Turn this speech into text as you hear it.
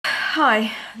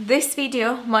Hi, this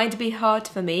video might be hard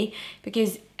for me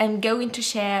because I'm going to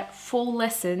share 4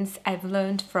 lessons I've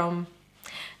learned from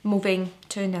moving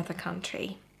to another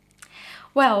country.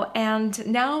 Well, and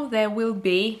now there will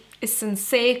be a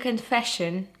sincere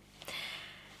confession.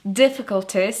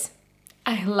 Difficulties.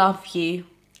 I love you.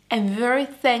 I'm very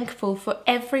thankful for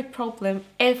every problem,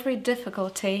 every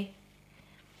difficulty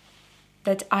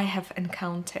that I have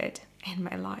encountered in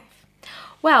my life.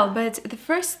 Well, but the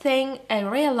first thing I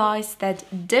realized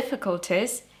that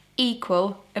difficulties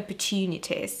equal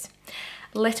opportunities.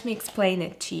 Let me explain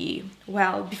it to you.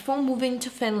 Well, before moving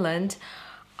to Finland,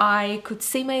 I could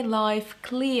see my life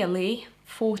clearly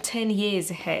for 10 years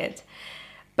ahead.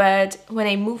 But when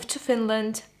I moved to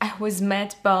Finland, I was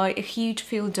met by a huge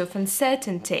field of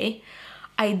uncertainty.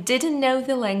 I didn't know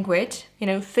the language.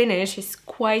 Finnish is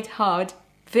quite hard,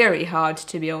 very hard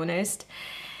to be honest.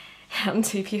 And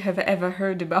if you have ever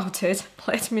heard about it,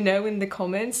 let me know in the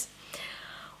comments.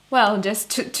 Well, just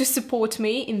to support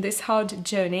me in this hard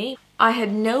journey. I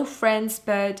had no friends,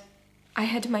 but I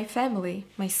had my family,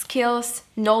 my skills,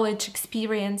 knowledge,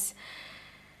 experience.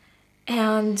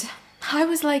 And I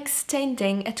was like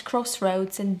standing at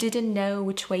crossroads and didn't know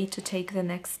which way to take the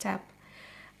next step.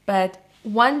 But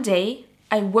one day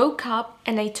I woke up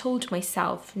and I told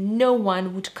myself no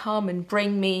one would come and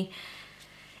bring me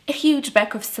a huge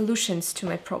bag of solutions to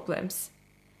my problems.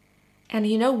 And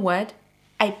you know what?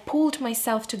 I pulled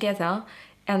myself together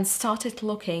and started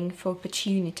looking for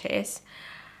opportunities.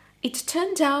 It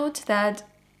turned out that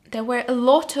there were a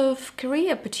lot of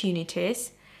career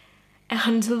opportunities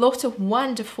and a lot of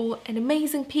wonderful and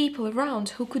amazing people around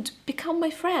who could become my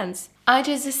friends. I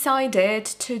just decided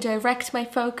to direct my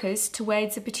focus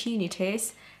towards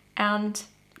opportunities, and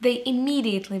they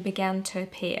immediately began to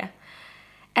appear.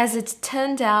 As it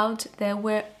turned out, they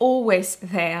were always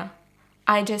there.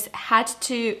 I just had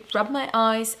to rub my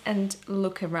eyes and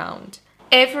look around.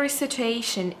 Every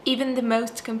situation, even the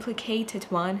most complicated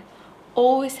one,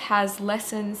 always has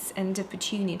lessons and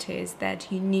opportunities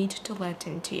that you need to let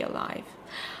into your life.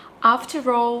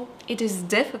 After all, it is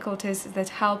difficulties that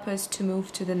help us to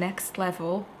move to the next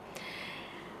level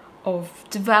of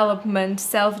development,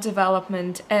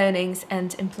 self-development, earnings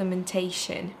and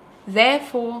implementation.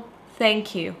 Therefore,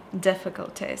 thank you,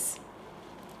 difficulties.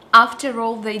 After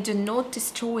all, they do not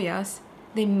destroy us,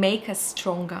 they make us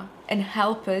stronger and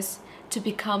help us to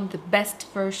become the best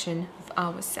version of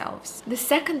ourselves. The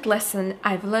second lesson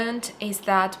I've learned is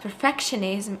that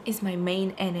perfectionism is my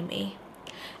main enemy.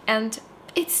 And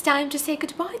it's time to say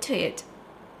goodbye to it.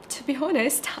 To be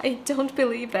honest, I don't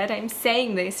believe that I'm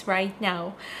saying this right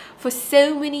now. For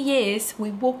so many years we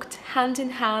walked hand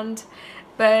in hand,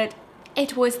 but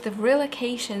it was the real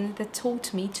occasion that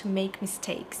taught me to make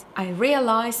mistakes. I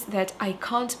realized that I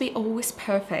can't be always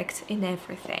perfect in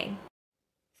everything.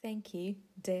 Thank you,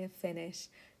 dear Finnish,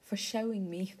 for showing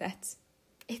me that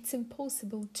it's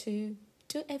impossible to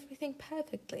do everything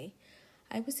perfectly.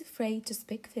 I was afraid to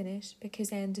speak Finnish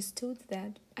because I understood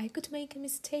that I could make a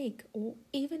mistake, or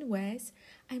even worse,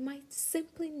 I might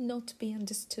simply not be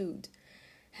understood.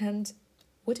 And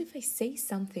what if I say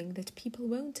something that people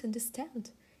won't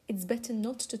understand? It's better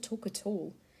not to talk at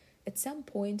all. At some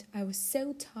point, I was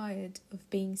so tired of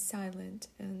being silent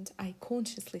and I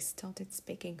consciously started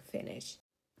speaking Finnish.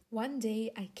 One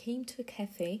day I came to a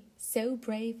cafe, so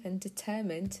brave and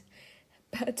determined,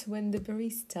 but when the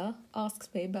barista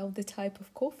asked me about the type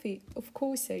of coffee, of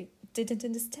course I didn't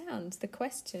understand the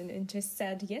question and just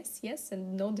said yes, yes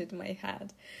and nodded my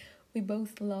head. We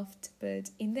both laughed,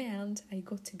 but in the end I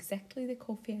got exactly the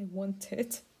coffee I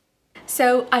wanted.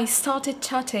 So I started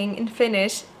chatting in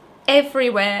Finnish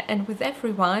everywhere and with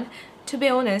everyone. To be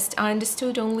honest, I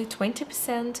understood only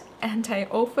 20% and I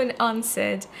often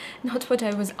answered not what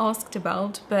I was asked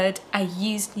about, but I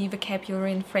used new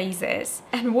vocabulary and phrases.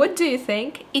 And what do you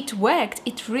think? It worked.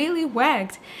 It really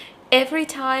worked. Every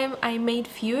time I made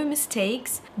fewer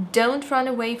mistakes. Don't run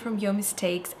away from your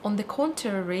mistakes. On the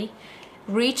contrary,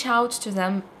 reach out to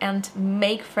them and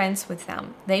make friends with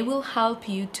them. They will help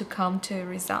you to come to a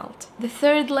result. The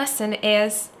third lesson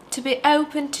is to be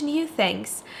open to new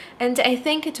things. And I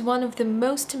think it's one of the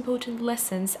most important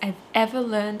lessons I've ever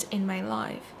learned in my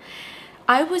life.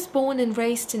 I was born and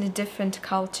raised in a different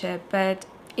culture, but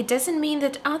it doesn't mean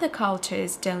that other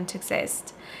cultures don't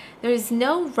exist. There is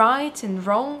no right and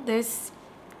wrong, there's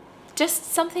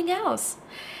just something else.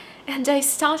 And I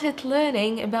started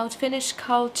learning about Finnish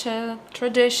culture,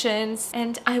 traditions,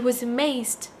 and I was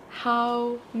amazed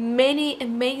how many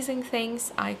amazing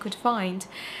things I could find.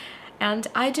 And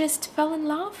I just fell in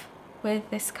love with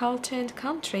this culture and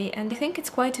country, and I think it's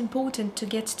quite important to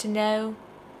get to know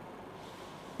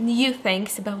new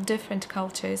things about different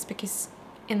cultures, because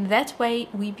in that way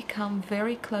we become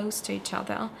very close to each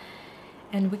other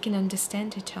and we can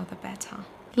understand each other better.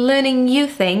 Learning new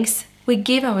things, we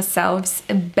give ourselves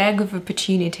a bag of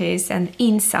opportunities and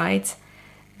insights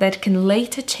that can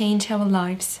later change our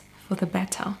lives for the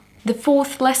better. The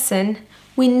fourth lesson,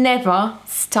 we never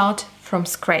start from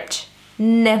scratch.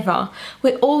 Never.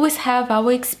 We always have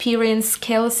our experience,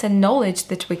 skills and knowledge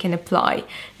that we can apply,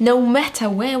 no matter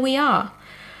where we are.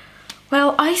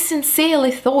 Well, I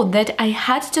sincerely thought that I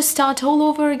had to start all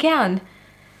over again.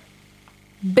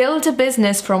 Build a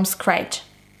business from scratch.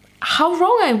 How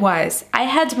wrong I was! I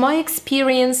had my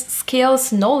experience,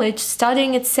 skills, knowledge,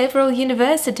 studying at several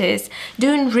universities,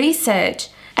 doing research.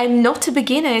 I'm not a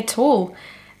beginner at all.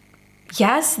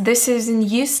 Yes, this is a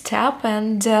new step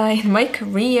and in my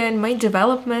career, in my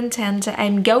development, and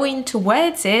I'm going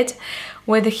towards it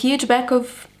with a huge bag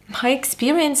of my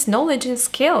experience, knowledge and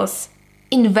skills.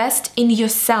 Invest in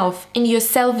yourself, in your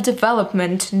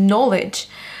self-development, knowledge.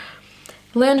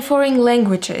 Learn foreign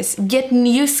languages, get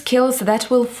new skills that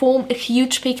will form a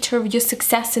huge picture of your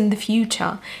success in the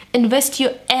future. Invest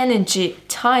your energy,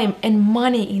 time and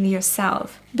money in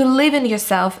yourself. Believe in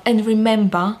yourself and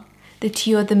remember that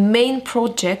you're the main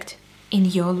project in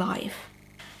your life.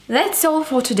 That's all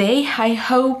for today. I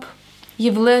hope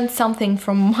you've learned something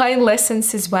from my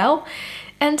lessons as well,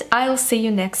 and I'll see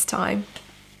you next time.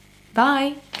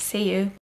 Bye. See you.